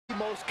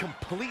Most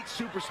complete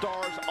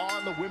superstars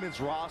on the women's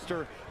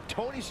roster.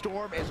 Toni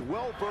Storm is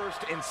well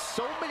versed in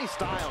so many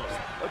styles,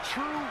 a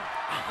true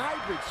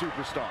hybrid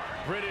superstar.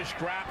 British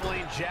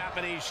grappling,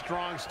 Japanese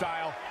strong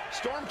style.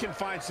 Storm can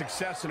find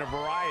success in a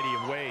variety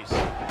of ways.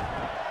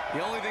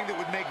 The only thing that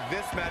would make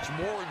this match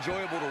more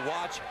enjoyable to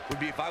watch would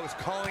be if I was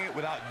calling it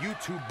without you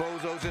two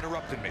bozos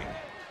interrupting me.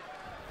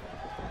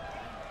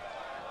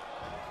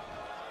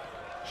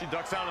 She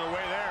ducks out of the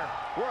way there.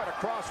 We're at a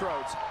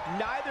crossroads.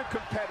 Neither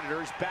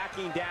competitor is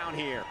backing down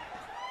here.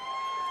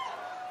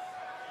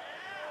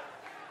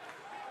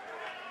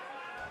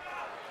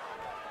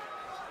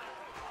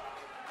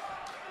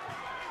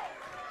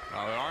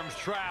 Oh, the arm's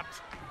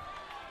trapped.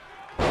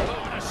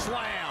 Oh, and a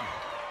slam.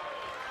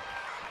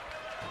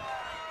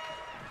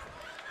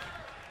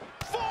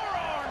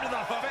 Forearm to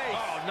the face.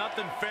 Oh,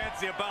 nothing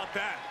fancy about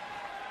that.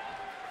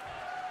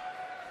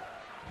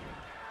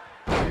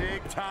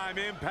 Big time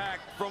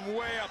impact from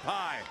way up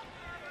high.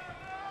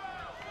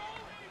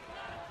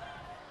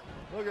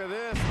 Look at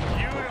this.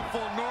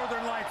 Beautiful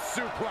Northern Lights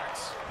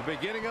suplex. The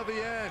beginning of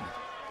the end.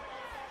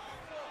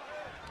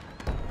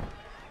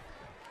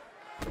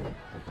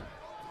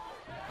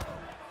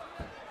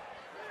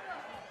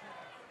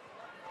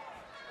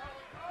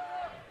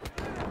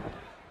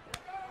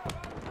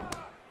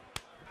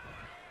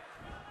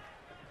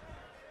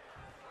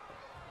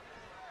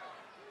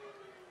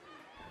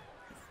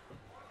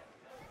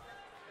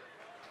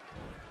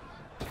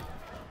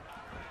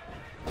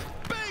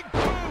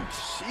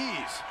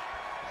 Jeez.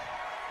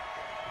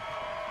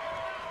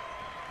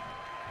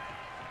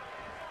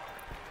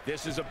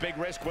 This is a big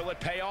risk. Will it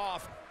pay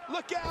off?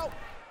 Look out.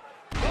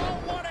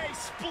 Oh, what a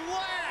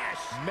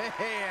splash.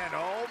 Man,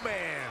 oh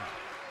man.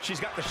 She's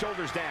got the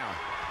shoulders down.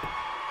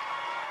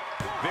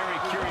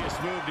 Very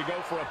curious move to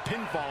go for a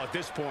pinfall at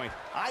this point.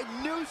 I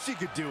knew she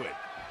could do it.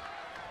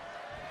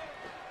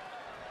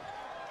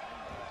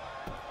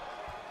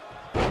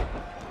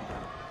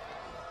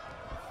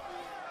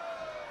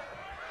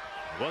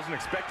 Wasn't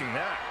expecting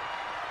that.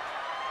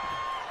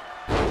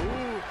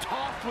 Ooh,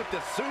 tossed with the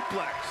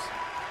suplex.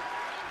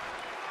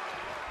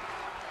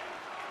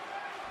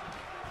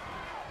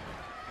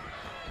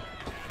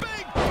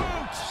 Big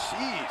boot.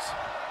 Jeez.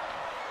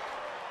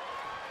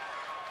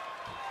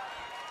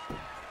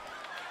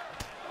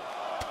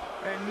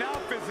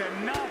 Enough is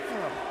enough.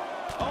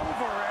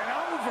 Over and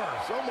over.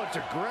 So much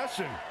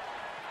aggression.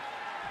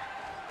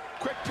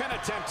 Quick pin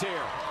attempt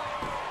here.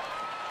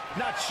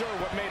 Not sure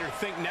what made her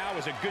think now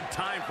is a good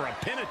time for a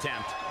pin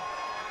attempt.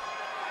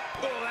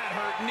 Oh, that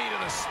hurt. Knee to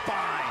the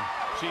spine.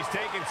 She's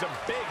taking some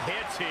big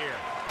hits here.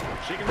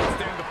 She can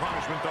withstand the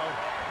punishment, though.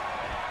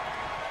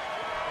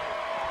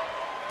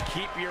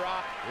 Keep your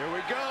eye. Here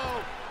we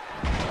go.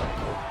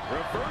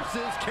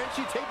 Reverses. Can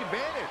she take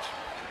advantage?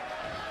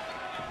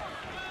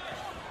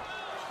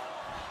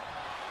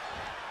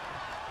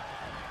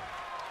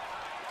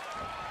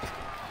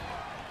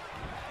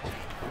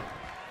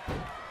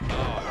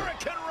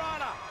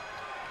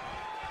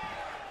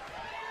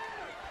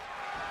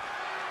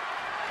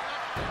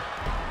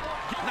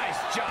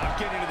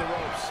 Getting to the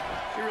ropes.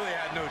 She really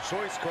had no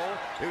choice, Cole.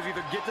 It was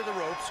either get to the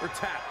ropes or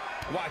tap.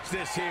 Watch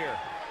this here.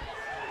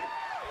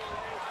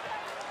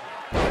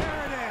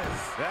 There it is.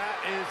 That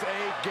is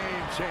a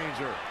game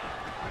changer.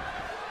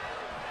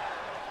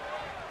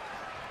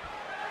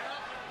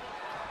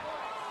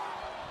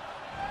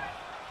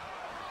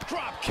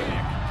 Drop kick.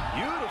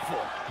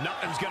 Beautiful.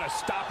 Nothing's going to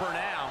stop her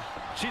now.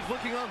 She's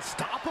looking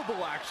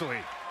unstoppable, actually.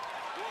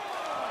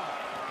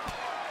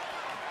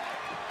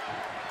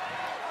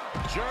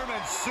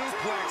 German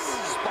suplex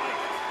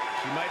spike.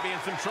 She might be in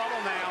some trouble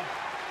now.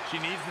 She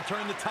needs to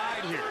turn the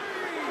tide here.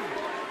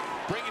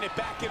 Bringing it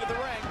back into the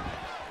ring.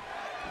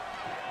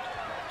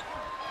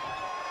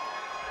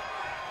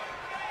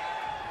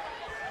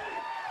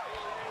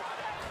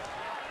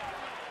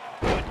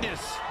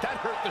 Goodness, that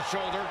hurt the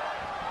shoulder.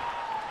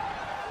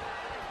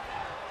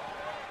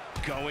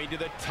 Going to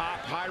the top,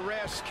 high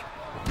risk.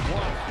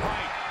 One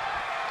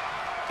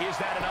right. Is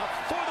that enough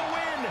for the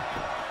win?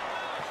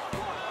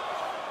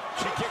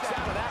 She kicks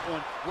out of that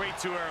one way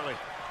too early.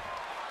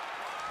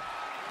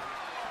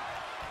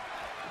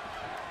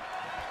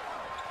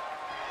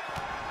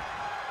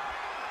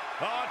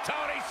 Oh,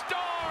 Toni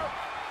Storm!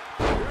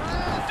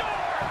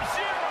 Storm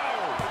Zero!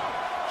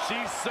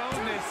 She's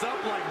sewn this up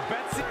like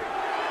Betsy.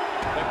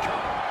 The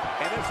cover,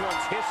 and this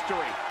one's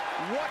history.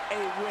 What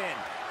a win.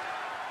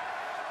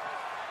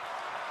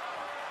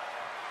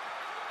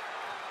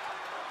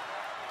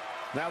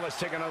 Now let's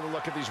take another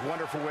look at these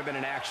wonderful women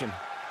in action.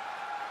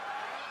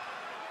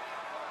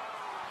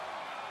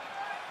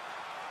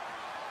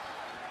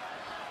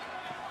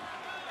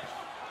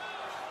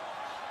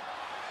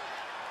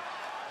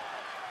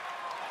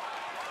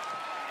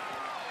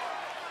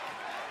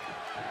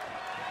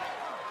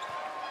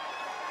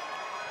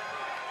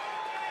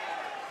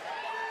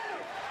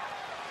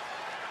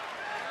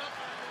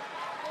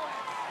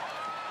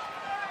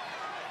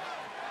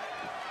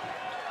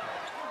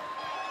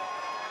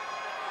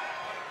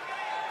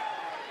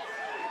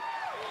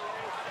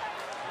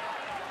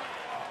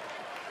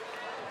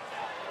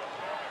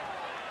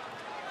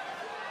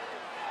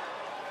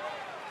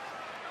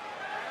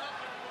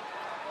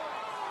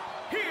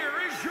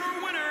 is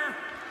your winner,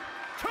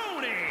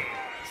 Toni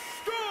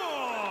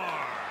Storm.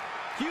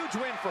 Huge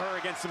win for her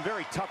against some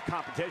very tough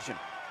competition.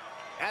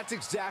 That's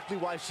exactly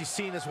why she's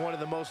seen as one of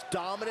the most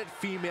dominant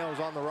females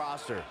on the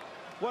roster.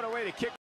 What a way to kick